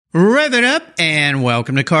Rev it up and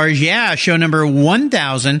welcome to Cars Yeah, show number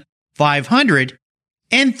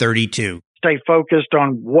 1532. Stay focused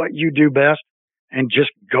on what you do best and just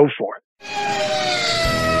go for it.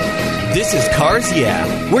 This is Cars Yeah,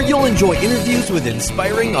 where you'll enjoy interviews with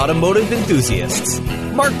inspiring automotive enthusiasts.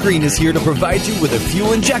 Mark Green is here to provide you with a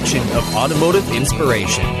fuel injection of automotive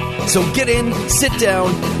inspiration. So get in, sit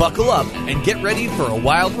down, buckle up, and get ready for a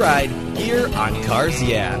wild ride here on Cars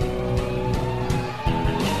Yeah.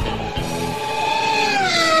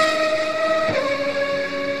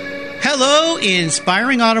 Hello,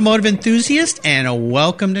 inspiring automotive enthusiasts, and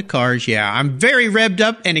welcome to Cars Yeah. I'm very revved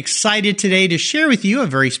up and excited today to share with you a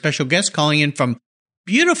very special guest calling in from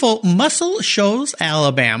beautiful Muscle Shoals,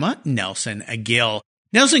 Alabama, Nelson Gill.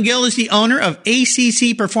 Nelson Gill is the owner of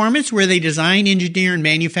ACC Performance, where they design, engineer, and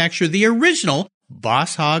manufacture the original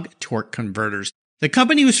Boss Hog torque converters. The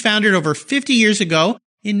company was founded over 50 years ago.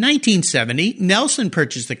 In 1970, Nelson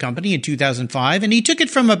purchased the company in 2005, and he took it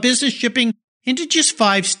from a business shipping into just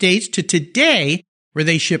 5 states to today, where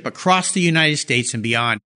they ship across the United States and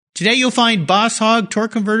beyond. Today, you'll find Boss Hog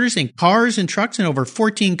torque converters in cars and trucks in over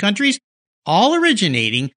 14 countries, all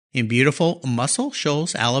originating in beautiful Muscle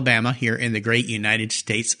Shoals, Alabama, here in the great United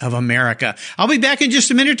States of America. I'll be back in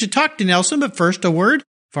just a minute to talk to Nelson, but first, a word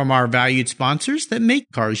from our valued sponsors that make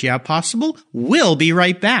Cars Yeah possible. We'll be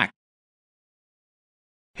right back.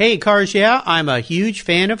 Hey, Cars Yeah, I'm a huge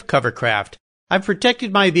fan of Covercraft. I've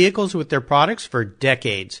protected my vehicles with their products for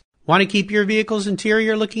decades. Want to keep your vehicle's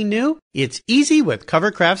interior looking new? It's easy with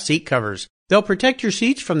Covercraft seat covers. They'll protect your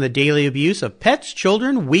seats from the daily abuse of pets,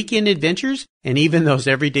 children, weekend adventures, and even those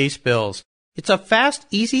everyday spills. It's a fast,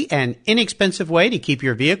 easy, and inexpensive way to keep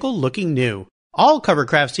your vehicle looking new. All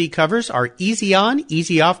Covercraft seat covers are easy on,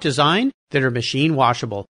 easy off design that are machine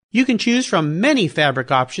washable. You can choose from many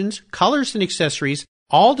fabric options, colors, and accessories,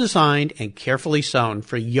 all designed and carefully sewn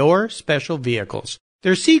for your special vehicles.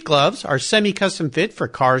 Their seat gloves are semi-custom fit for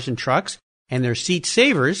cars and trucks, and their seat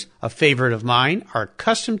savers, a favorite of mine, are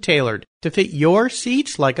custom tailored to fit your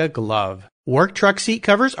seats like a glove. Work truck seat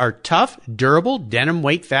covers are tough, durable, denim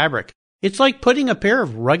weight fabric. It's like putting a pair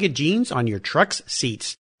of rugged jeans on your truck's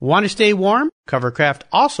seats. Want to stay warm? Covercraft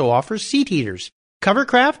also offers seat heaters.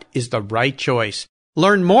 Covercraft is the right choice.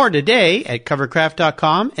 Learn more today at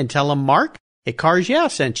covercraft.com and tell them Mark at Cars Yeah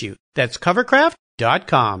sent you. That's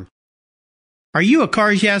covercraft.com. Are you a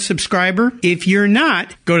Cars Yeah subscriber? If you're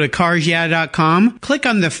not, go to carsyeah.com, click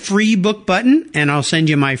on the free book button, and I'll send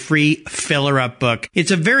you my free Filler Up book.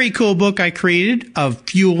 It's a very cool book I created of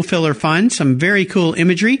fuel filler fun, some very cool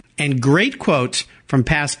imagery, and great quotes from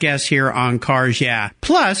past guests here on Cars Yeah.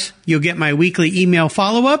 Plus, you'll get my weekly email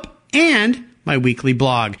follow-up and my weekly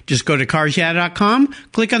blog. Just go to carsyeah.com,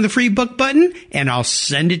 click on the free book button, and I'll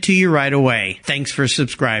send it to you right away. Thanks for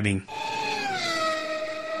subscribing.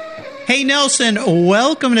 Hey, Nelson,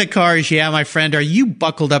 welcome to Cars Yeah, my friend. Are you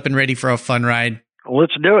buckled up and ready for a fun ride?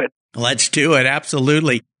 Let's do it. Let's do it.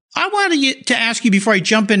 Absolutely. I wanted to ask you before I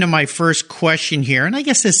jump into my first question here, and I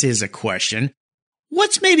guess this is a question.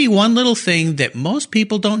 What's maybe one little thing that most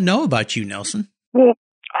people don't know about you, Nelson? Well,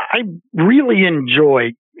 I really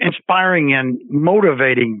enjoy inspiring and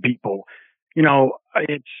motivating people.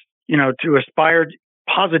 It's, to aspire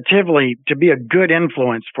positively to be a good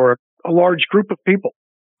influence for a large group of people.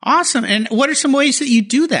 Awesome. And what are some ways that you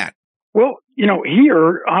do that? Well,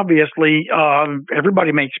 here, obviously,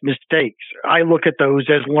 everybody makes mistakes. I look at those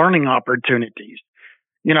as learning opportunities.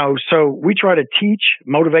 So we try to teach,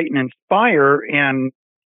 motivate, and inspire and,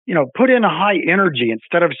 put in a high energy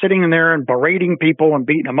instead of sitting in there and berating people and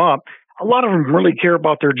beating them up. A lot of them really care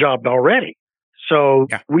about their job already. So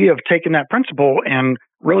we have taken that principle and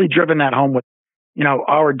really driven that home with,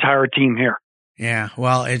 our entire team here. Yeah,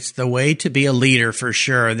 well, it's the way to be a leader for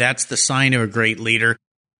sure. That's the sign of a great leader.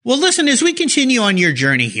 Well, listen, as we continue on your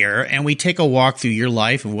journey here and we take a walk through your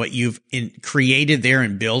life and what you've created there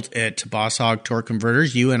and built at Boss Hog Torque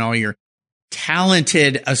Converters, you and all your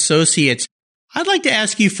talented associates, I'd like to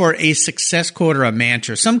ask you for a success quote or a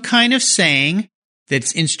mantra, some kind of saying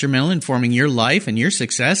that's instrumental in forming your life and your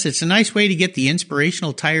success. It's a nice way to get the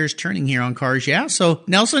inspirational tires turning here on Cars Yeah. So,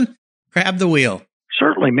 Nelson, grab the wheel.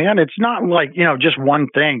 Certainly, man. It's not like, just one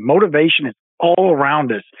thing. Motivation is all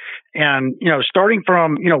around us. And, starting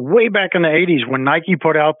from, way back in the 80s when Nike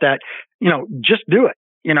put out that, just do it,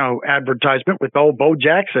 advertisement with old Bo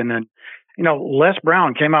Jackson. And, Les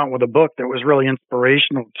Brown came out with a book that was really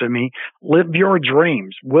inspirational to me. Live Your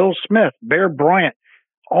Dreams. Will Smith, Bear Bryant.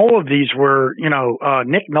 All of these were,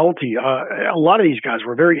 Nick Nolte. A lot of these guys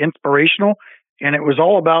were very inspirational. And it was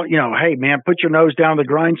all about, hey, man, put your nose down to the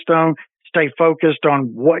grindstone. Stay focused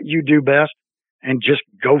on what you do best and just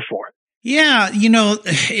go for it. Yeah,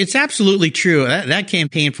 it's absolutely true. That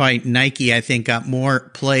campaign by Nike, I think, got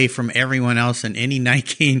more play from everyone else than any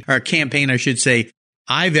Nike or campaign, I should say,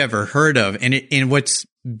 I've ever heard of. And what's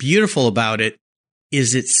beautiful about it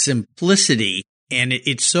is its simplicity, and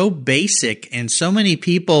it's so basic. And so many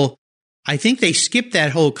people, I think they skip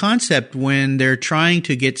that whole concept when they're trying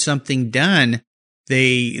to get something done.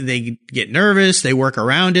 They get nervous, they work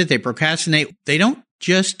around it, they procrastinate. They don't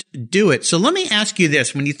just do it. So let me ask you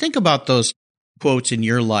this. When you think about those quotes in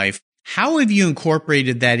your life, how have you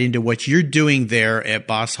incorporated that into what you're doing there at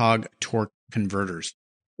Boss Hog Torque Converters?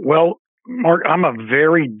 Well, Mark, I'm a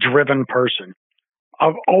very driven person.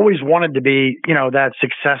 I've always wanted to be, that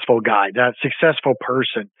successful guy, that successful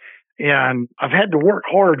person. And I've had to work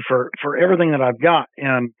hard for everything that I've got.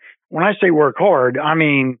 And when I say work hard, I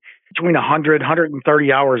mean between 100,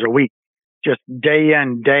 130 hours a week, just day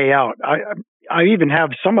in, day out. I even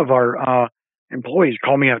have some of our employees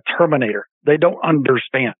call me a Terminator. They don't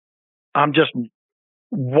understand. I'm just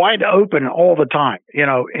wide open all the time,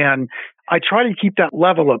 and I try to keep that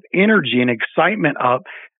level of energy and excitement up.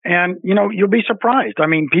 And, you'll be surprised. I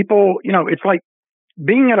mean, people, it's like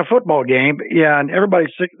being at a football game and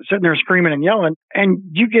everybody's sitting there screaming and yelling, and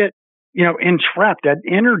you get, entrapped, that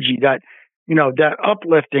energy, that, that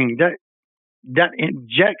uplifting, that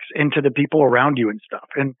injects into the people around you and stuff.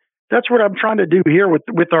 And that's what I'm trying to do here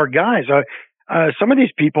with our guys. Some of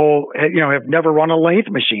these people, have never run a lathe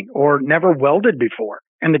machine or never welded before.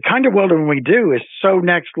 And the kind of welding we do is so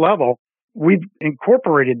next level. We've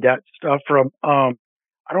incorporated that stuff from,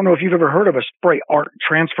 I don't know if you've ever heard of a spray arc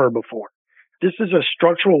transfer before. This is a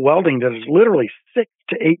structural welding that is literally 6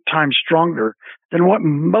 to 8 times stronger than what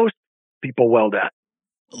most people weld at.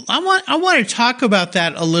 I want to talk about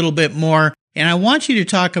that a little bit more, and I want you to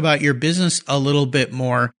talk about your business a little bit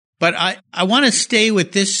more. But I want to stay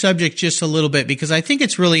with this subject just a little bit because I think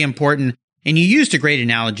it's really important. And you used a great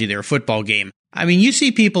analogy there, a football game. I mean, you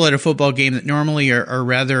see people at a football game that normally are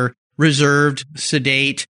rather reserved,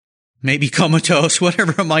 sedate, maybe comatose,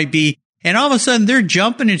 whatever it might be. And all of a sudden they're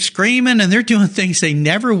jumping and screaming and they're doing things they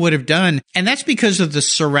never would have done. And that's because of the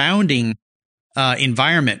surrounding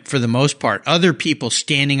environment for the most part. Other people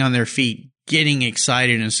standing on their feet, getting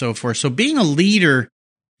excited and so forth. So being a leader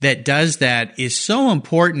that does that is so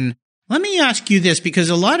important. Let me ask you this, because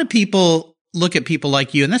a lot of people look at people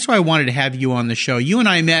like you, and that's why I wanted to have you on the show. You and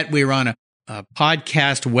I met, we were on a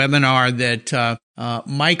podcast webinar that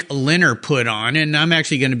Mike Linner put on, and I'm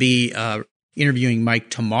actually going to be interviewing Mike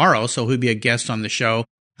tomorrow, so he'll be a guest on the show,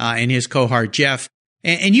 and his cohort, Jeff.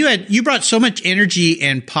 And you brought so much energy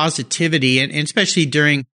and positivity, and especially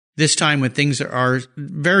during this time when things are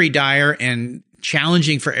very dire and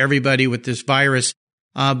challenging for everybody with this virus.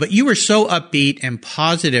 But you were so upbeat and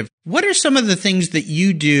positive. What are some of the things that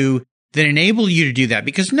you do that enable you to do that?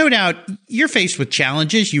 Because no doubt you're faced with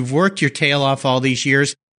challenges. You've worked your tail off all these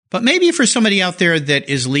years. But maybe for somebody out there that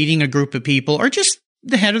is leading a group of people or just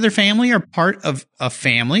the head of their family or part of a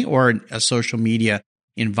family or a social media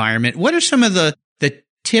environment, what are some of the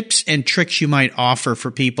tips and tricks you might offer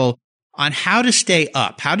for people on how to stay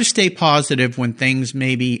up, how to stay positive when things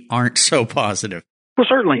maybe aren't so positive? Well,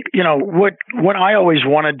 certainly, what I always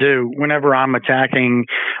want to do whenever I'm attacking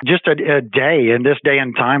just a day in this day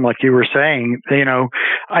and time, like you were saying,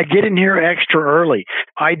 I get in here extra early.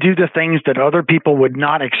 I do the things that other people would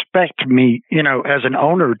not expect me, as an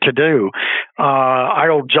owner to do.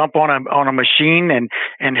 I'll jump on a machine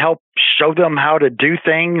and help show them how to do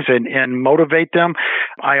things and motivate them.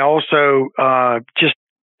 I also, just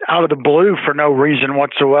out of the blue for no reason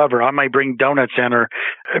whatsoever, I may bring donuts in or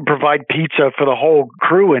provide pizza for the whole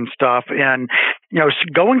crew and stuff. And,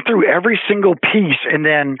 going through every single piece and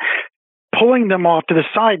then pulling them off to the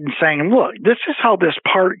side and saying, look, this is how this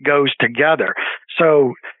part goes together.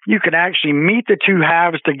 So you can actually meet the two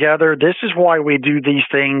halves together. This is why we do these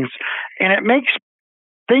things. And it makes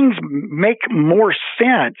things make more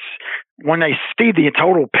sense when they see the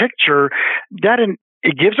total picture.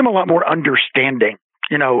 It gives them a lot more understanding.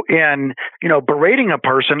 Berating a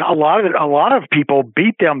person, a lot of people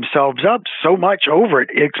beat themselves up so much over it,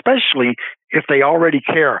 especially if they already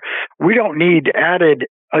care. We don't need added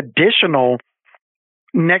additional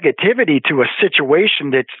negativity to a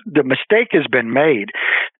situation that's the mistake has been made.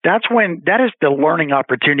 That is the learning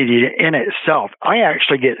opportunity in itself. I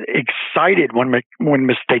actually get excited when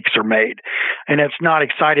mistakes are made, and it's not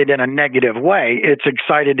excited in a negative way. It's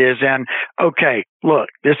excited as in, okay, look,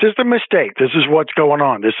 this is the mistake. This is what's going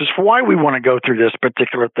on. This is why we want to go through this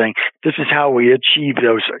particular thing. This is how we achieve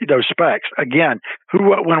those specs. Again, who,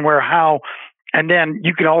 what, when, where, how. And then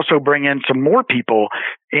you can also bring in some more people.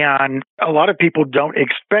 And a lot of people don't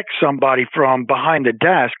expect somebody from behind the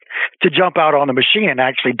desk to jump out on the machine and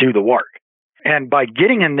actually do the work. And by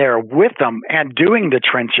getting in there with them and doing the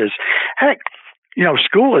trenches, heck,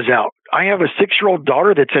 school is out. I have a 6-year-old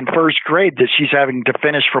daughter that's in first grade that she's having to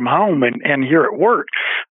finish from home and here at work.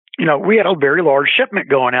 We had a very large shipment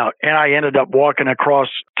going out, and I ended up walking across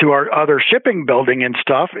to our other shipping building and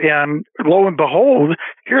stuff. And lo and behold,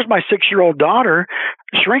 here's my 6-year-old daughter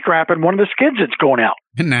shrink wrapping one of the skids that's going out.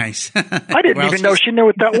 Nice. I didn't even know she knew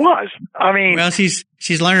what that was. I mean, well, she's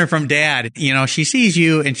learning from Dad. She sees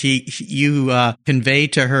you, and you convey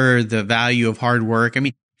to her the value of hard work. I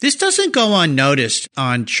mean, this doesn't go unnoticed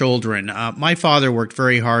on children. My father worked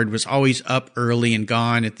very hard, was always up early and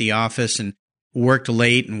gone at the office, and worked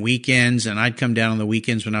late and weekends, and I'd come down on the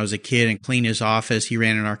weekends when I was a kid and clean his office. He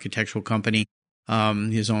ran an architectural company,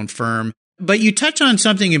 his own firm. But you touch on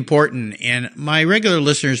something important, and my regular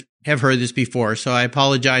listeners have heard this before, so I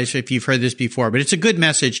apologize if you've heard this before, but it's a good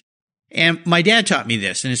message. And my dad taught me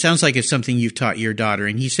this, and it sounds like it's something you've taught your daughter.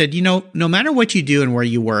 And he said, no matter what you do and where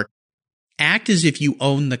you work, act as if you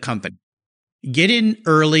own the company. Get in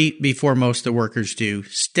early before most of the workers do.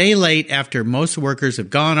 Stay late after most workers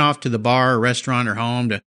have gone off to the bar or restaurant or home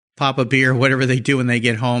to pop a beer, whatever they do when they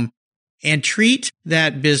get home. And treat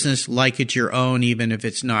that business like it's your own, even if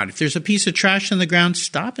it's not. If there's a piece of trash on the ground,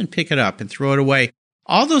 stop and pick it up and throw it away.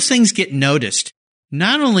 All those things get noticed,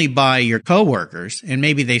 not only by your coworkers, and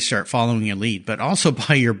maybe they start following your lead, but also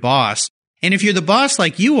by your boss. And if you're the boss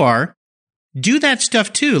like you are, do that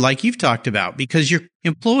stuff too, like you've talked about, because your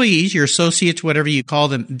employees, your associates, whatever you call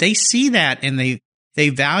them, they see that and they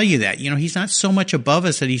value that. He's not so much above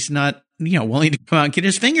us that he's not, willing to come out and get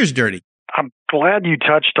his fingers dirty. I'm glad you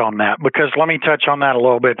touched on that, because let me touch on that a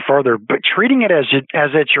little bit further. But treating it as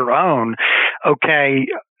it's your own, okay,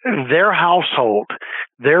 their household,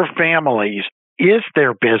 their families is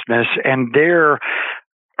their business, and they're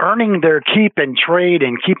earning their keep and trade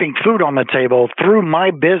and keeping food on the table through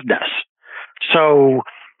my business. So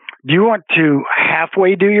do you want to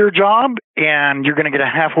halfway do your job and you're going to get a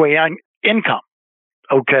halfway income?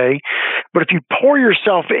 Okay. But if you pour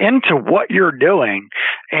yourself into what you're doing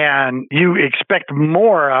and you expect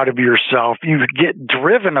more out of yourself, you get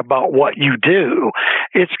driven about what you do,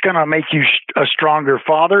 it's going to make you a stronger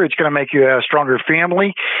father. It's going to make you a stronger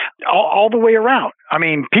family, all the way around. I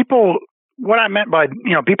mean, what I meant by,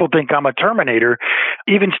 people think I'm a Terminator.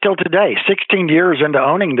 Even still today, 16 years into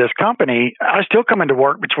owning this company, I still come into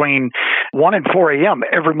work between 1 and 4 a.m.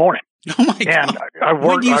 every morning. Oh my God. And I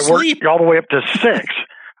work all the way up to 6.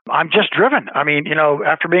 I'm just driven. I mean,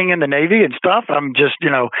 after being in the Navy and stuff, I'm just,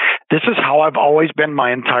 this is how I've always been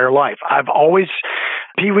my entire life. I've always,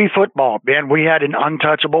 Pee-wee football, man, we had an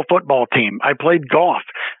untouchable football team. I played golf.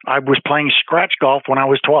 I was playing scratch golf when I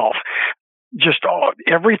was 12. Just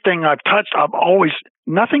everything I've touched,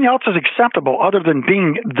 nothing else is acceptable other than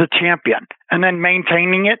being the champion and then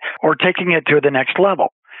maintaining it or taking it to the next level.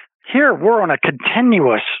 Here, we're on a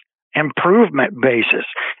continuous improvement basis.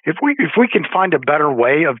 If we can find a better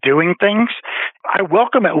way of doing things, I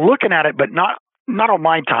welcome it, looking at it, but not on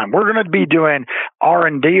my time. We're going to be doing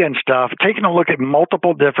R&D and stuff, taking a look at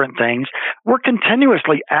multiple different things. We're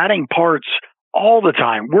continuously adding parts all the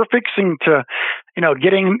time. We're fixing to,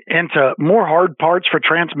 getting into more hard parts for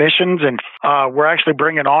transmissions, and we're actually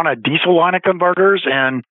bringing on a diesel line of converters,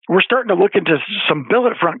 and we're starting to look into some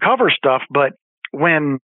billet front cover stuff. But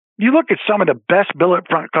when you look at some of the best billet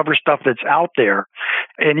front cover stuff that's out there,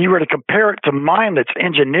 and you were to compare it to mine that's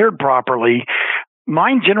engineered properly,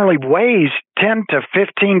 mine generally weighs 10 to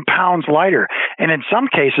 15 pounds lighter. And in some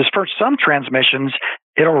cases, for some transmissions,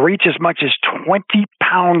 it'll reach as much as 20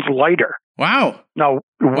 pounds lighter. Wow. Now,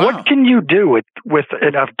 what can you do with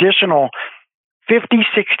an additional 50,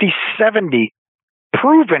 60, 70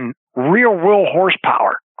 proven real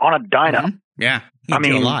horsepower on a dyno? Mm-hmm. Yeah. I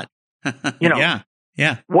mean, do a lot.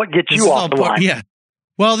 Yeah. What gets you off the line? Yeah.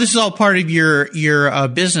 Well, this is all part of your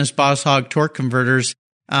business, Boss Hog Torque Converters.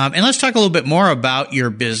 And let's talk a little bit more about your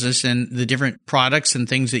business and the different products and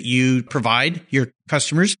things that you provide your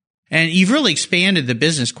customers. And you've really expanded the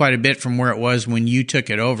business quite a bit from where it was when you took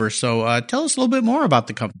it over. So tell us a little bit more about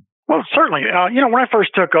the company. Well, certainly. When I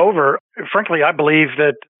first took over, frankly, I believe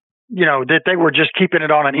that, that they were just keeping it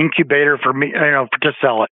on an incubator for me, to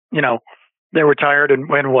sell it. They were tired and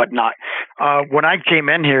whatnot. When I came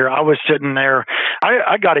in here, I was sitting there.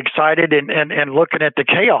 I got excited and looking at the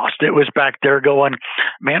chaos that was back there going,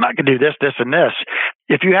 man, I could do this, this, and this.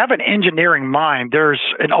 If you have an engineering mind, there's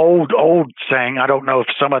an old saying. I don't know if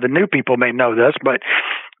some of the new people may know this, but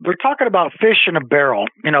They're talking about fish in a barrel.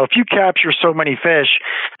 If you capture so many fish,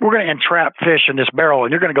 we're going to entrap fish in this barrel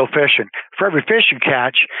and you're going to go fishing. For every fish you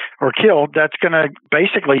catch or kill, that's going to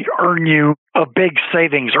basically earn you a big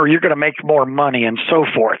savings, or you're going to make more money and so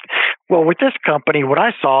forth. Well, with this company, what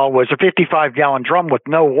I saw was a 55-gallon drum with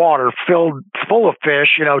no water filled full of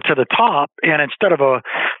fish, to the top. And instead of a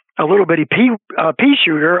little bitty pea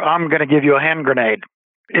shooter, I'm going to give you a hand grenade.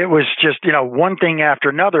 It was just, one thing after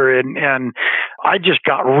another. And I just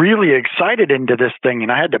got really excited into this thing.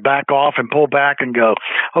 And I had to back off and pull back and go,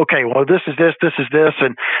 okay, well, this is this,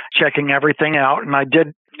 and checking everything out. And I did,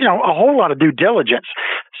 a whole lot of due diligence.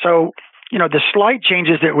 So, the slight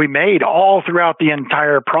changes that we made all throughout the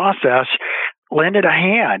entire process lended a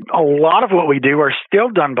hand. A lot of what we do are still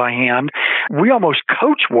done by hand. We almost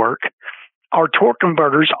coach work our torque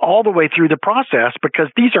converters all the way through the process because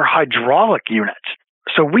these are hydraulic units.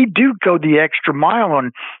 So we do go the extra mile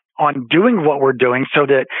on doing what we're doing so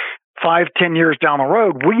that 5-10 years down the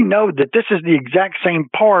road, we know that this is the exact same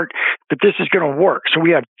part that this is going to work. So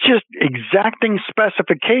we have just exacting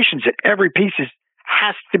specifications that every piece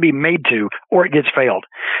has to be made to or it gets failed.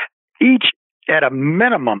 Each, at a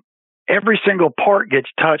minimum, every single part gets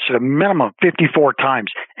touched at a minimum 54 times,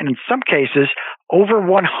 and in some cases, over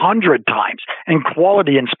 100 times, and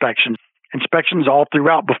quality inspections all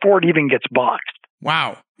throughout before it even gets boxed.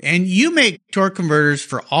 Wow. And you make torque converters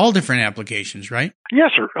for all different applications, right?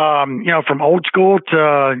 Yes, sir. From old school to,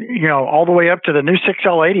 all the way up to the new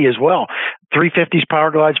 6L80 as well. 350s,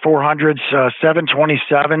 Power Glides, 400s,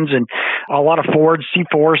 727s, and a lot of Fords,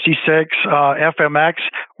 C4, C6, FMX.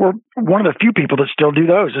 We're one of the few people that still do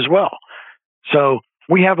those as well. So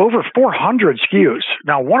we have over 400 SKUs.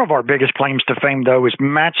 Now, one of our biggest claims to fame, though, is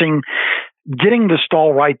getting the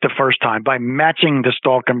stall right the first time by matching the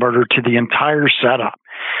stall converter to the entire setup.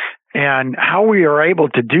 And how we are able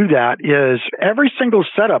to do that is every single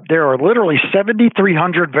setup, there are literally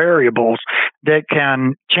 7,300 variables that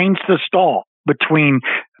can change the stall between,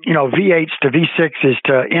 V8s to V6s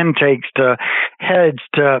to intakes to heads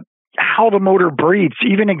to how the motor breathes.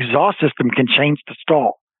 Even exhaust system can change the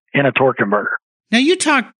stall in a torque converter. Now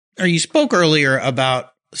you spoke earlier about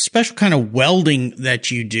special kind of welding that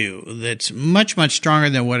you do that's much, much stronger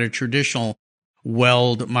than what a traditional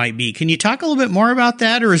weld might be. Can you talk a little bit more about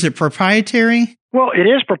that, or is it proprietary? Well, it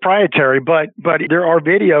is proprietary, but there are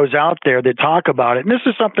videos out there that talk about it. And this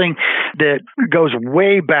is something that goes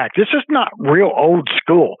way back. This is not real old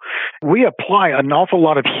school. We apply an awful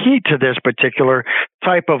lot of heat to this particular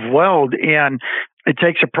type of weld, and it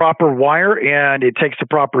takes a proper wire and it takes the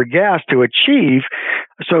proper gas to achieve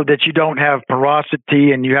so that you don't have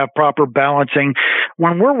porosity and you have proper balancing.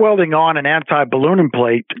 When we're welding on an anti-ballooning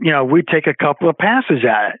plate, we take a couple of passes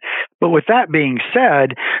at it. But with that being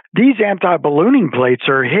said, these anti-ballooning plates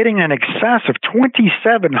are hitting in excess of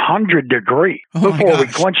 2,700 degrees before we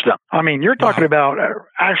clench them. I mean, you're talking about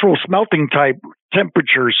actual smelting type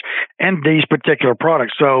temperatures and these particular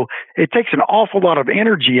products. So it takes an awful lot of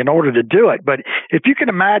energy in order to do it. But if you can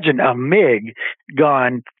imagine a MIG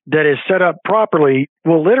gun that is set up properly,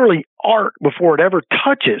 will literally arc before it ever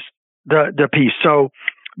touches the piece. So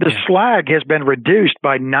the slag has been reduced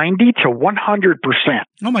by 90 to 100%.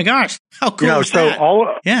 Oh my gosh. How cool is that? So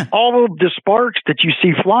all of the sparks that you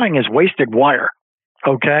see flying is wasted wire.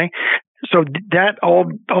 Okay. So that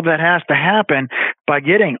all that has to happen by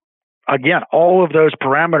getting, again, all of those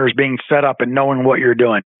parameters being set up and knowing what you're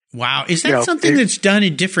doing. Wow. Is that something that's done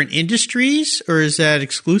in different industries, or is that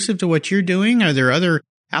exclusive to what you're doing? Are there other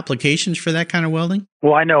applications for that kind of welding?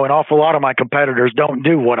 Well, I know an awful lot of my competitors don't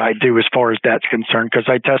do what I do as far as that's concerned because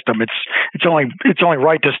I test them. It's only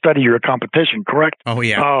right to study your competition, correct? Oh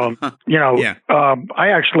yeah. I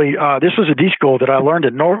actually this was a D school that I learned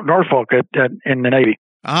at Norfolk in the Navy.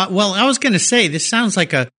 Well, I was going to say this sounds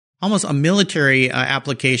like almost a military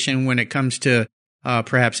application when it comes to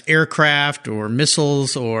perhaps aircraft or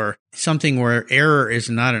missiles or something where error is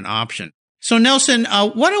not an option. So Nelson,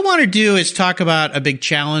 what I want to do is talk about a big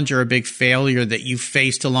challenge or a big failure that you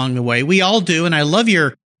faced along the way. We all do, and I love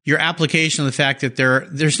your application of the fact that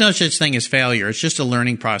there's no such thing as failure. It's just a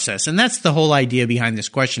learning process, and that's the whole idea behind this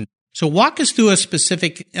question. So walk us through a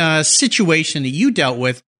specific situation that you dealt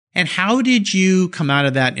with, and how did you come out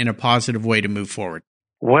of that in a positive way to move forward?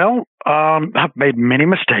 Well, I've made many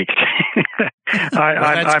mistakes.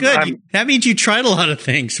 That's good. That means you tried a lot of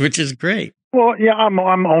things, which is great. Well, yeah, I'm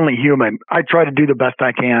only human. I try to do the best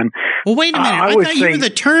I can. Well, wait a minute. I thought you were the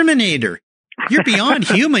Terminator. You're beyond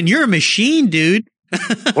human. You're a machine, dude.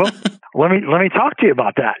 Well, let me talk to you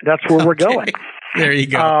about that. That's where we're going. There you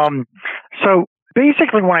go. So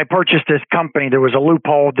basically, when I purchased this company, there was a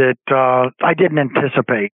loophole that I didn't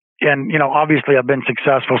anticipate. And, obviously I've been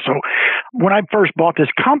successful. So when I first bought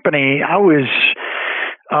this company, I was,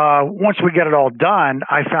 once we got it all done,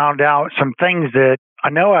 I found out some things that I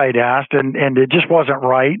know I'd asked and it just wasn't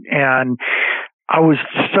right. And I was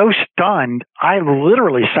so stunned. I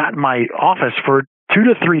literally sat in my office for 2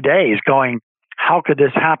 to 3 days going, how could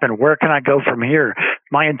this happen? Where can I go from here?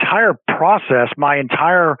 My entire process, my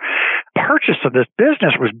entire purchase of this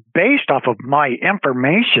business was based off of my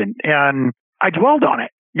information, and I dwelled on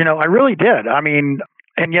it. I really did. I mean,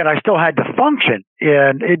 and yet I still had to function.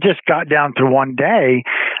 And it just got down to one day.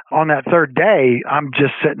 On that third day, I'm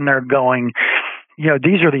just sitting there going,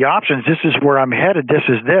 these are the options. This is where I'm headed. This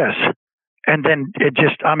is this. And then it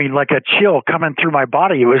just, like a chill coming through my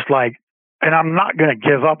body. It was like, and I'm not going to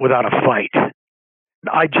give up without a fight.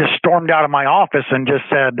 I just stormed out of my office and just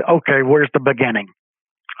said, okay, where's the beginning?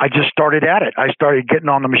 I just started at it. I started getting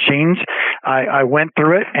on the machines. I went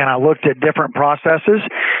through it and I looked at different processes.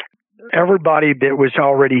 Everybody that was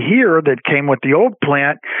already here that came with the old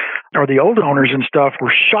plant or the old owners and stuff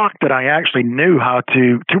were shocked that I actually knew how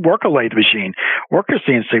to work a lathe machine, work a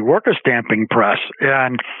CNC, work a stamping press.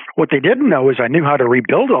 And what they didn't know is I knew how to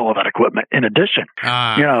rebuild all of that equipment in addition.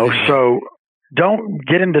 So don't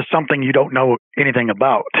get into something you don't know anything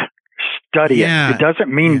about. Study it. It doesn't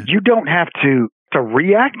mean you don't have to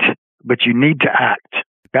react, but you need to act.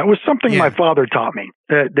 That was something my father taught me,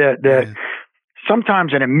 that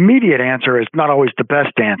sometimes an immediate answer is not always the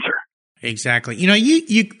best answer. Exactly.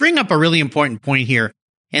 You bring up a really important point here,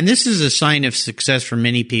 and this is a sign of success for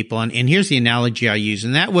many people. And here's the analogy I use,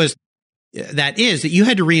 and that is that you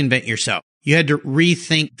had to reinvent yourself. You had to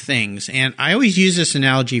rethink things. And I always use this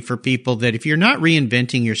analogy for people that if you're not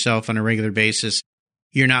reinventing yourself on a regular basis,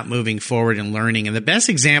 you're not moving forward and learning. And the best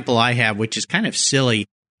example I have, which is kind of silly,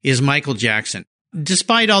 is Michael Jackson.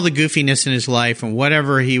 Despite all the goofiness in his life and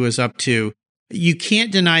whatever he was up to, you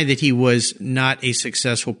can't deny that he was not a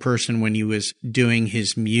successful person when he was doing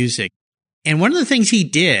his music. And one of the things he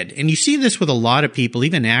did, and you see this with a lot of people,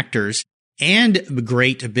 even actors and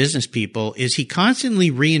great business people, is he constantly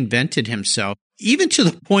reinvented himself, even to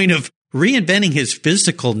the point of reinventing his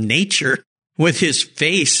physical nature with his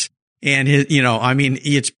face and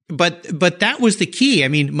his, but that was the key. I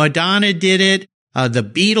mean, Madonna did it. The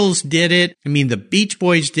Beatles did it. I mean, the Beach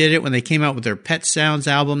Boys did it when they came out with their Pet Sounds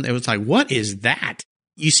album. It was like, what is that?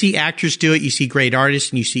 You see actors do it. You see great artists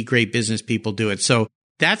and you see great business people do it. So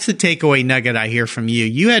that's the takeaway nugget I hear from you.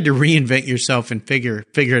 You had to reinvent yourself and figure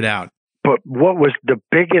it out. But what was the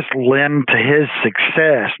biggest lend to his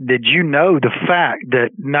success? Did you know the fact that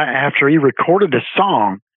after he recorded a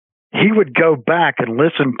song, he would go back and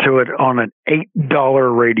listen to it on an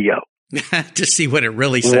 $8 radio? To see what it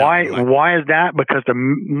really sounded like. Why is that? Because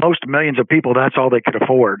most millions of people, that's all they could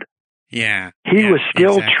afford. Yeah. He was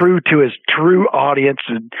still true to his true audience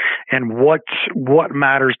and what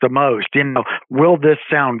matters the most. Will this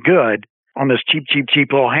sound good on this cheap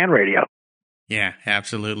little hand radio? Yeah,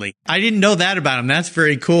 absolutely. I didn't know that about him. That's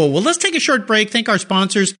very cool. Well, let's take a short break, thank our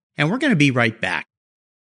sponsors, and we're going to be right back.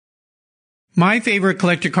 My favorite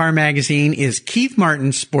collector car magazine is Keith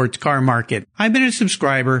Martin's Sports Car Market. I've been a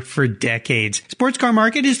subscriber for decades. Sports Car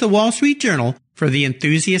Market is the Wall Street Journal for the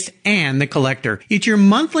enthusiast and the collector. It's your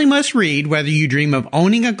monthly must-read whether you dream of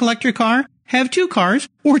owning a collector car, have 2 cars,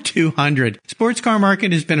 or 200. Sports Car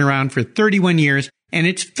Market has been around for 31 years, and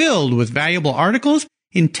it's filled with valuable articles,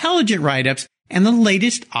 intelligent write-ups, and the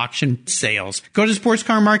latest auction sales. Go to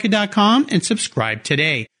sportscarmarket.com and subscribe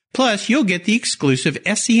today. Plus, you'll get the exclusive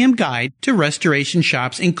SCM guide to restoration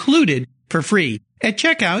shops included for free. At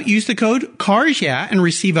checkout, use the code CARSYEAH and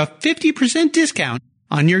receive a 50% discount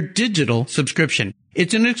on your digital subscription.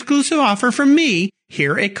 It's an exclusive offer from me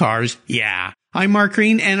here at Cars Yeah. I'm Mark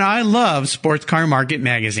Green, and I love Sports Car Market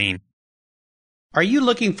magazine. Are you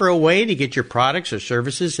looking for a way to get your products or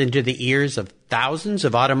services into the ears of thousands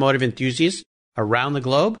of automotive enthusiasts around the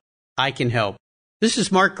globe? I can help. This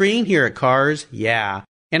is Mark Green here at Cars Yeah,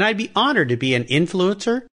 and I'd be honored to be an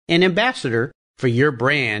influencer and ambassador for your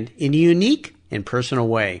brand in a unique and personal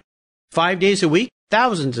way. 5 days a week,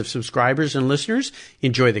 thousands of subscribers and listeners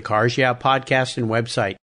enjoy the Cars Yeah podcast and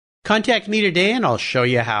website. Contact me today and I'll show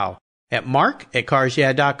you how at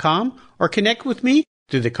mark@carsyeah.com or connect with me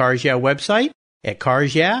through the Cars Yeah website at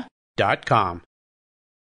carsyeah.com.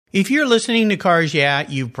 If you're listening to Cars Yeah,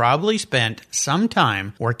 you've probably spent some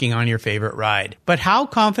time working on your favorite ride. But how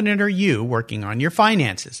confident are you working on your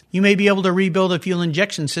finances? You may be able to rebuild a fuel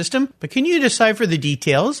injection system, but can you decipher the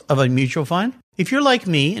details of a mutual fund? If you're like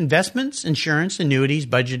me, investments, insurance, annuities,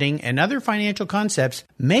 budgeting, and other financial concepts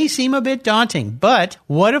may seem a bit daunting, but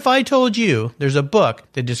what if I told you there's a book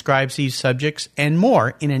that describes these subjects and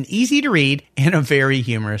more in an easy-to-read and a very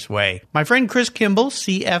humorous way? My friend Chris Kimball,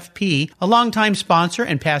 CFP, a longtime sponsor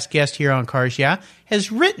and past guest here on Cars Yeah, has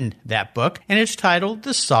written that book, and it's titled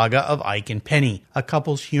The Saga of Ike and Penny, a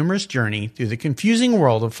couple's humorous journey through the confusing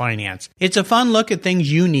world of finance. It's a fun look at things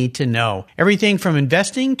you need to know, everything from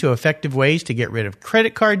investing to effective ways to get rid of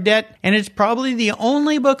credit card debt, and it's probably the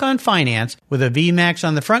only book on finance with a VMAX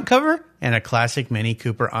on the front cover and a classic Mini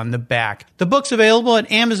Cooper on the back. The book's available at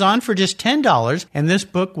Amazon for just $10, and this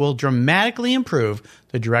book will dramatically improve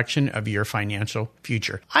the direction of your financial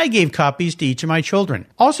future. I gave copies to each of my children.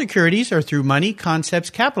 All securities are through Money Concepts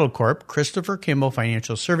Capital Corp. Christopher Kimball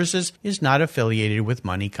Financial Services is not affiliated with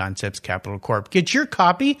Money Concepts Capital Corp. Get your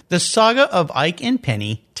copy, The Saga of Ike and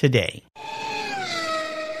Penny, today.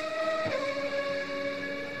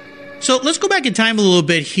 So let's go back in time a little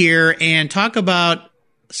bit here and talk about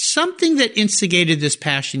something that instigated this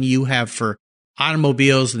passion you have for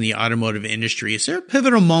automobiles and the automotive industry. Is there a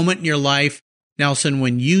pivotal moment in your life, Nelson,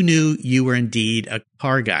 when you knew you were indeed a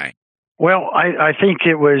car guy? Well, I think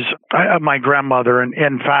it was my grandmother, and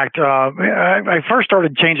in fact, I first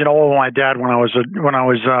started changing oil with my dad when I was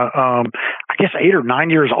I guess 8 or 9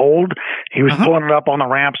 years old. He was pulling it up on the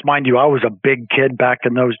ramps. Mind you, I was a big kid back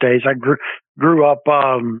in those days. I grew up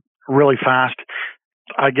really fast.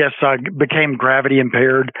 I guess I became gravity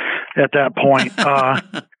impaired at that point. I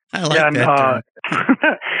like that term.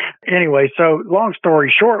 Anyway, so long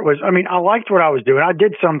story short was, I liked what I was doing. I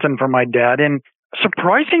did something for my dad, and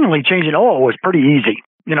surprisingly, changing oil was pretty easy.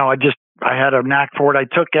 I had a knack for it. I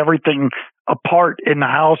took everything apart in the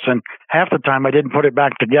house, and half the time I didn't put it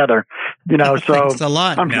back together. So thanks a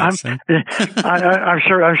lot, Nelson. I'm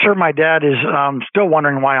sure my dad is still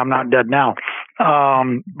wondering why I'm not dead now.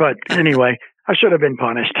 But anyway, I should have been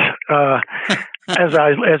punished as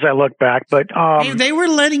I look back. But hey, they were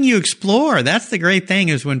letting you explore. That's the great thing,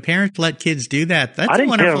 is when parents let kids do that. That's a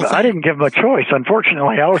wonderful thing. I didn't give them a choice.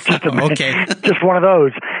 Unfortunately, I was just just one of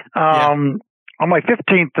those. On my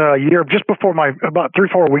 15th year, just before about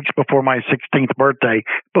 3-4 weeks before my 16th birthday,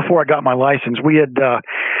 before I got my license, we had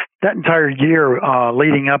that entire year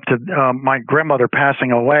leading up to my grandmother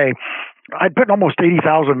passing away. I'd put almost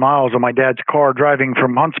 80,000 miles on my dad's car driving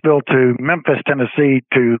from Huntsville to Memphis, Tennessee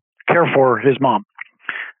to care for his mom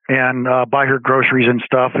and buy her groceries and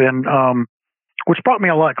stuff, and which brought me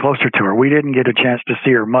a lot closer to her. We didn't get a chance to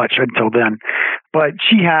see her much until then, but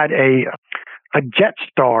she had a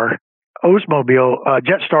Jetstar Oldsmobile,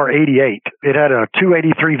 Jetstar 88. It had a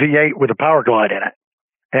 283 V8 with a Power Glide in it.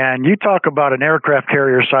 And you talk about an aircraft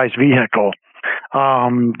carrier sized vehicle.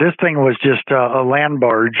 This thing was just a land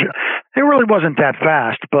barge. It really wasn't that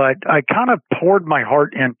fast, but I kind of poured my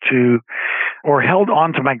heart into, or held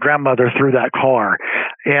on to my grandmother through that car.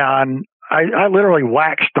 And I literally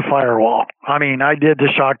waxed the firewall. I did the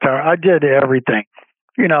shock tower. I did everything,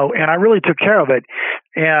 and I really took care of it.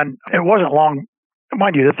 And it wasn't long.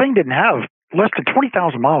 Mind you, the thing didn't have less than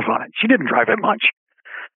 20,000 miles on it. She didn't drive it much.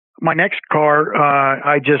 My next car,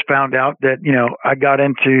 I just found out that, I got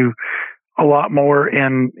into a lot more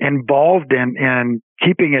involved in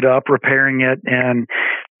keeping it up, repairing it, and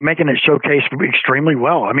making it showcase extremely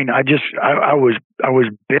well. I was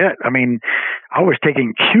bit. I was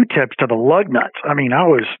taking Q-tips to the lug nuts. I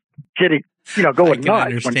was getting, going nuts. I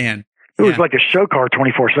understand. It was like a show car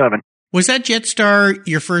 24/7. Was that Jetstar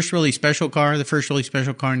your first really special car, the first really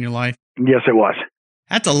special car in your life? Yes, it was.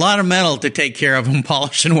 That's a lot of metal to take care of and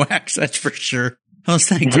polish and wax, that's for sure. Those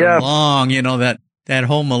things are long, that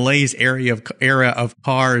whole Malaise era of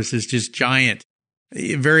cars is just giant.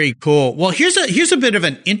 Very cool. Well, here's a bit of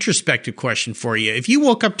an introspective question for you. If you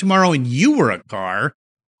woke up tomorrow and you were a car,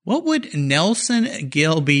 what would Nelson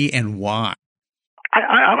Gill be and why?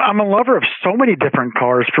 I'm a lover of so many different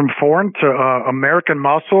cars, from foreign to American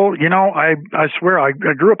muscle. I swear I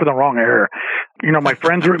grew up in the wrong era. My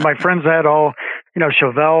friends had all,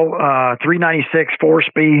 Chevelle 396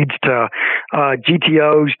 4-speeds to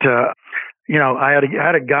GTOs to, I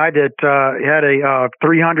had a guy that had a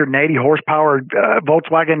 380 horsepower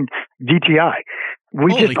Volkswagen GTI.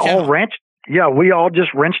 We Holy just cow. all wrenched. Yeah, we all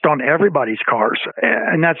just wrenched on everybody's cars,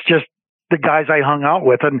 and that's just the guys I hung out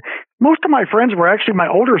with. And most of my friends were actually my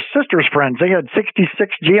older sister's friends. They had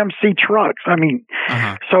 66 GMC trucks.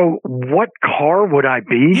 So what car would I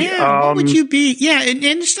be? Yeah, what would you be? Yeah, and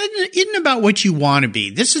it isn't about what you want to be.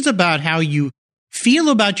 This is about how you feel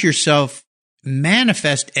about yourself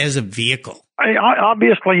manifest as a vehicle.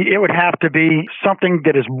 Obviously, it would have to be something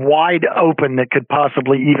that is wide open that could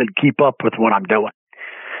possibly even keep up with what I'm doing.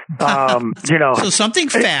 So something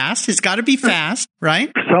fast. It's got to be fast,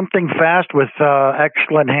 right? Something fast with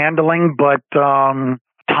excellent handling, but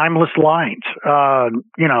timeless lines.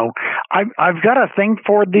 I've got a thing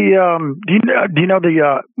for the. Do you know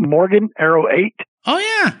the Morgan Aero 8? Oh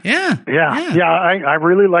yeah. I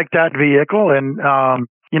really like that vehicle, and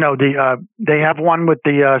they have one with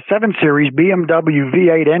the 7 Series BMW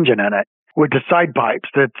V8 engine in it with the side pipes.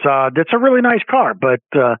 That's a really nice car, but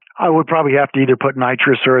I would probably have to either put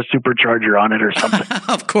nitrous or a supercharger on it or something.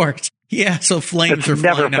 Of course, yeah. So flames are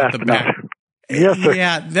flying out the back. Yes, sir.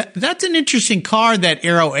 Yeah, that's an interesting car, that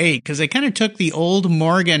Aero 8, because they kind of took the old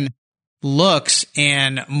Morgan looks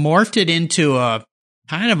and morphed it into a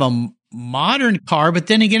kind of a modern car. But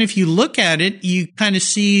then again, if you look at it, you kind of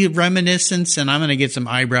see reminiscence, and I'm going to get some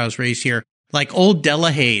eyebrows raised here, like old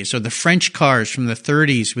Delahaye's or the French cars from the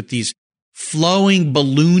 30s with these flowing,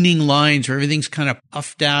 ballooning lines where everything's kind of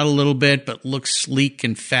puffed out a little bit, but looks sleek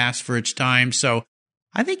and fast for its time. So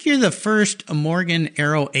I think you're the first Morgan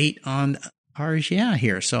Aero 8 on Cars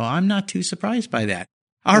here. So I'm not too surprised by that.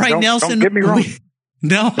 All right, Nelson. Don't get me wrong.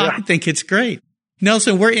 I think it's great.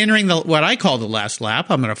 Nelson, we're entering what I call the last lap.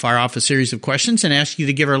 I'm going to fire off a series of questions and ask you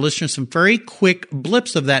to give our listeners some very quick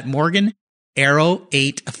blips of that Morgan Aero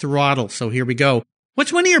 8 throttle. So here we go.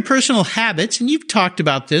 What's one of your personal habits, and you've talked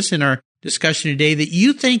about this in our discussion today, that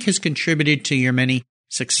you think has contributed to your many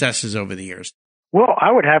successes over the years? Well,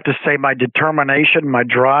 I would have to say my determination, my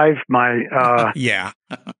drive, my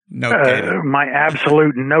my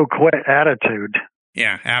absolute no quit attitude.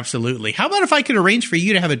 Yeah, absolutely. How about if I could arrange for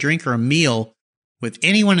you to have a drink or a meal with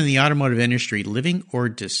anyone in the automotive industry, living or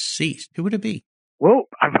deceased? Who would it be? Well,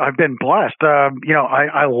 I've been blessed. I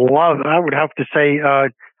would have to say I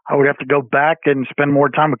would have to go back and spend more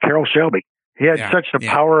time with Carroll Shelby. He had such the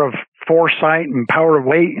power of foresight and power of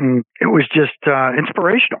weight, and it was just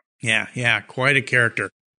inspirational. Yeah, quite a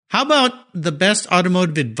character. How about the best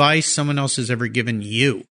automotive advice someone else has ever given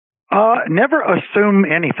you? Never assume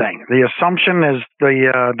anything. The assumption is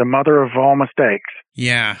the mother of all mistakes.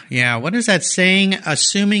 Yeah. What is that saying?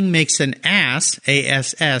 Assuming makes an ass,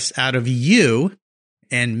 A-S-S, out of you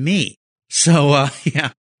and me. So,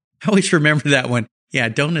 I always remember that one. Yeah,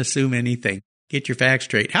 don't assume anything. Get your facts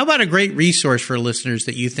straight. How about a great resource for listeners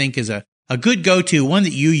that you think is a good go-to, one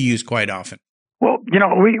that you use quite often? Well,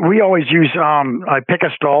 we always use a pick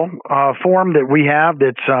a stall form that we have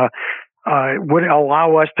that's would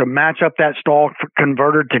allow us to match up that stall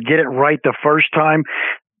converter to get it right the first time.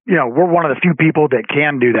 We're one of the few people that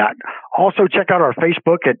can do that. Also, check out our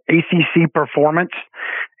Facebook at ACC Performance,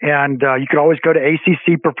 and you can always go to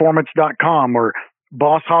accperformance.com or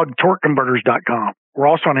BossHogTorqueConverters.com. We're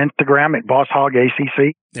also on Instagram at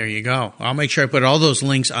BossHogACC. There you go. I'll make sure I put all those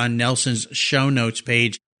links on Nelson's show notes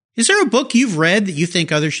page. Is there a book you've read that you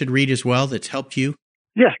think others should read as well that's helped you?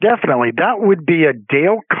 Yes, definitely. That would be a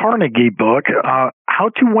Dale Carnegie book, How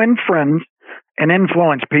to Win Friends and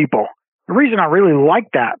Influence People. The reason I really like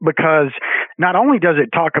that, because not only does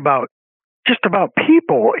it talk about just about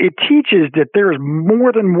people, it teaches that there is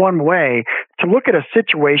more than one way to look at a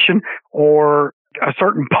situation or a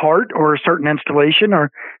certain part or a certain installation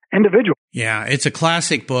or individual. Yeah, it's a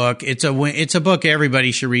classic book. It's a book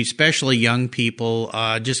everybody should read, especially young people.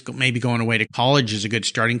 Just maybe going away to college is a good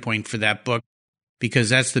starting point for that book, because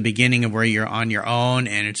that's the beginning of where you're on your own,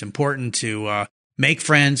 and it's important to make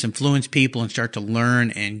friends, influence people, and start to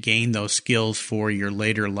learn and gain those skills for your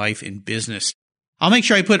later life in business. I'll make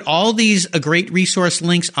sure I put all these great resource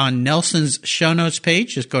links on Nelson's show notes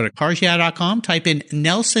page. Just go to carsyeah.com, type in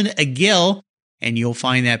Nelson Agill, and you'll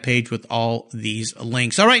find that page with all these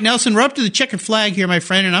links. All right, Nelson, we're up to the checkered flag here, my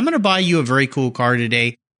friend, and I'm going to buy you a very cool car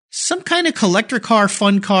today. Some kind of collector car,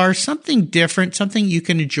 fun car, something different, something you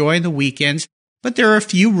can enjoy on the weekends. But there are a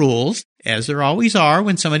few rules, as there always are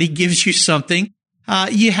when somebody gives you something.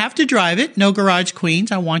 You have to drive it. No garage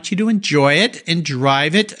queens. I want you to enjoy it and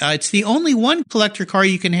drive it. It's the only one collector car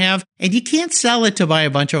you can have, and you can't sell it to buy a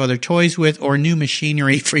bunch of other toys with or new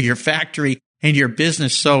machinery for your factory and your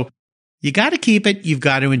business. So you got to keep it. You've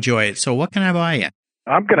got to enjoy it. So what can I buy you?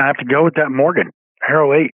 I'm going to have to go with that Morgan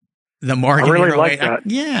Aero 8. The Morgan I really Aero like 8. that.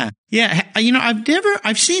 Yeah.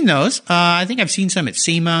 I've seen those. I think I've seen some at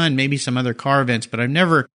SEMA and maybe some other car events, but I've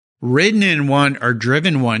never ridden in one or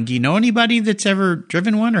driven one. Do you know anybody that's ever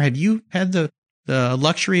driven one, or have you had the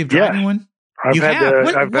luxury of driving one? You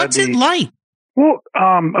have. What's it like? Well,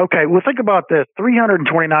 okay. Well, think about this: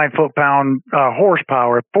 329 foot-pound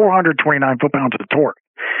horsepower, 429 foot-pounds of torque.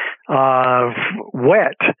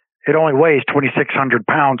 Wet, it only weighs 2,600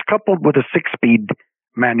 pounds, coupled with a 6-speed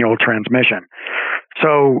manual transmission.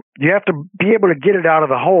 So you have to be able to get it out of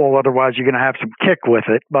the hole, otherwise you're going to have some kick with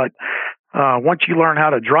it. But once you learn how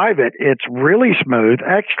to drive it, it's really smooth,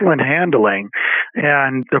 excellent handling,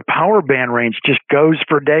 and the power band range just goes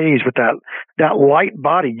for days with that light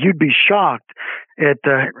body. You'd be shocked at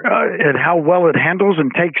how well it handles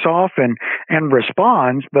and takes off and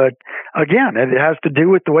responds. But again, it has to do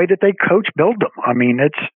with the way that they coach build them. I mean,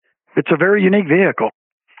 it's a very unique vehicle.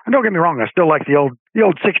 And don't get me wrong, I still like the old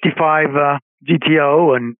 65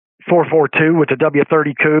 GTO and 442 with the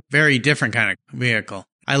W30 coupe. Very different kind of vehicle.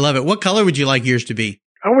 I love it. What color would you like yours to be?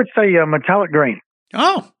 I would say metallic green.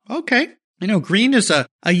 Oh, okay. Green is a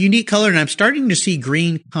unique color, and I'm starting to see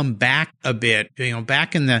green come back a bit.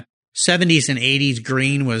 Back in the 70s and 80s,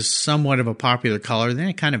 green was somewhat of a popular color. Then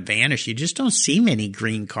it kind of vanished. You just don't see many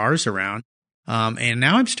green cars around. And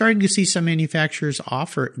now I'm starting to see some manufacturers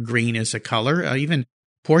offer green as a color. Even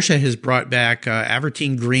Porsche has brought back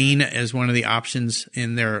Avertine green as one of the options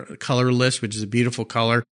in their color list, which is a beautiful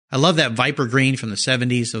color. I love that Viper green from the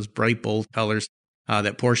 70s, those bright, bold colors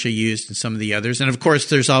that Porsche used and some of the others. And, of course,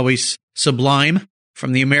 there's always Sublime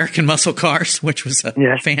from the American muscle cars, which was a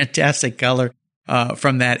fantastic color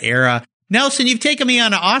from that era. Nelson, you've taken me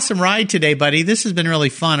on an awesome ride today, buddy. This has been really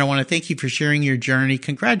fun. I want to thank you for sharing your journey.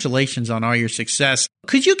 Congratulations on all your success.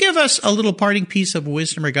 Could you give us a little parting piece of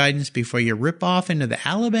wisdom or guidance before you rip off into the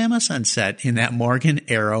Alabama sunset in that Morgan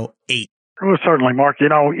Aero 8? Oh, certainly, Mark.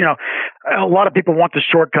 A lot of people want the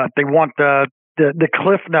shortcut. They want the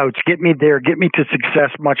cliff notes. Get me there. Get me to success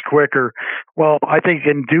much quicker. Well, I think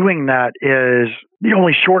in doing that is the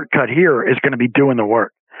only shortcut here is going to be doing the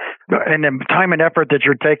work. And the time and effort that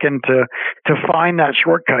you're taking to find that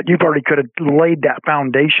shortcut, you've already could have laid that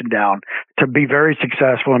foundation down to be very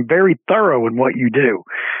successful and very thorough in what you do.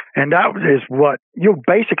 And that is what you'll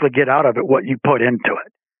basically get out of it, what you put into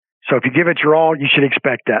it. So if you give it your all, you should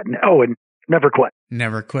expect that. And never quit.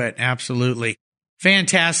 Never quit. Absolutely.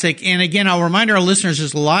 Fantastic. And again, I'll remind our listeners,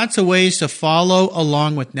 there's lots of ways to follow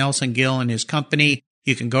along with Nelson Gill and his company.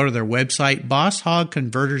 You can go to their website,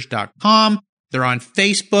 BossHogConverters.com. They're on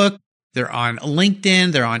Facebook. They're on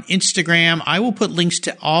LinkedIn. They're on Instagram. I will put links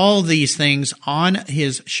to all these things on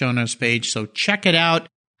his show notes page. So check it out.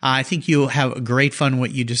 I think you'll have great fun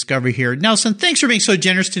what you discover here. Nelson, thanks for being so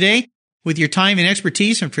generous today with your time and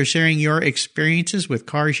expertise and for sharing your experiences with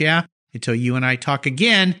Cars Yeah. Until you and I talk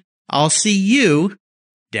again, I'll see you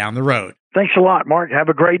down the road. Thanks a lot, Mark. Have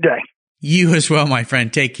a great day. You as well, my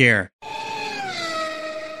friend. Take care.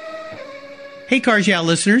 Hey, Cars Yeah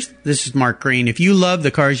listeners, this is Mark Green. If you love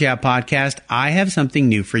the Cars Yeah podcast, I have something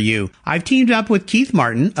new for you. I've teamed up with Keith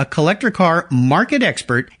Martin, a collector car market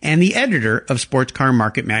expert and the editor of Sports Car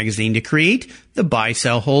Market magazine, to create the Buy,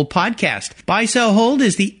 Sell, Hold podcast. Buy, Sell, Hold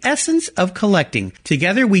is the essence of collecting.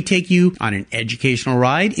 Together, we take you on an educational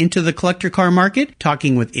ride into the collector car market,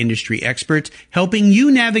 talking with industry experts, helping you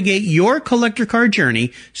navigate your collector car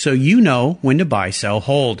journey so you know when to buy, sell,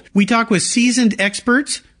 hold. We talk with seasoned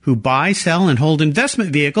experts who buy, sell, and hold investment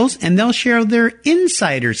vehicles, and they'll share their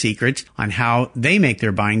insider secrets on how they make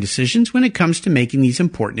their buying decisions when it comes to making these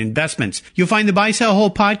important investments. You'll find the Buy, Sell,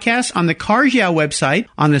 Hold podcast on the Cars Yeah website,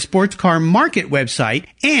 on the Sports Car Market website,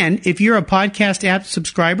 and if you're a podcast app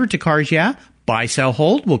subscriber to Cars Yeah, Buy, Sell,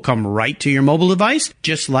 Hold will come right to your mobile device,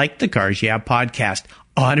 just like the Cars Yeah podcast.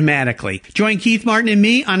 Automatically. Join Keith Martin and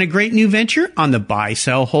me on a great new venture on the Buy,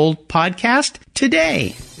 Sell, Hold podcast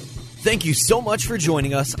today. Thank you so much for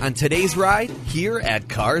joining us on today's ride here at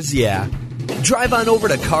Cars Yeah. Drive on over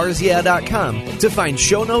to carsyeah.com to find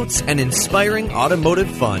show notes and inspiring automotive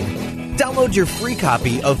fun. Download your free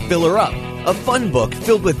copy of Filler Up, a fun book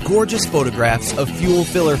filled with gorgeous photographs of fuel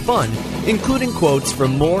filler fun, including quotes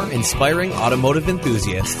from more inspiring automotive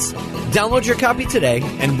enthusiasts. Download your copy today,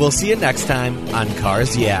 and we'll see you next time on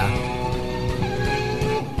Cars Yeah.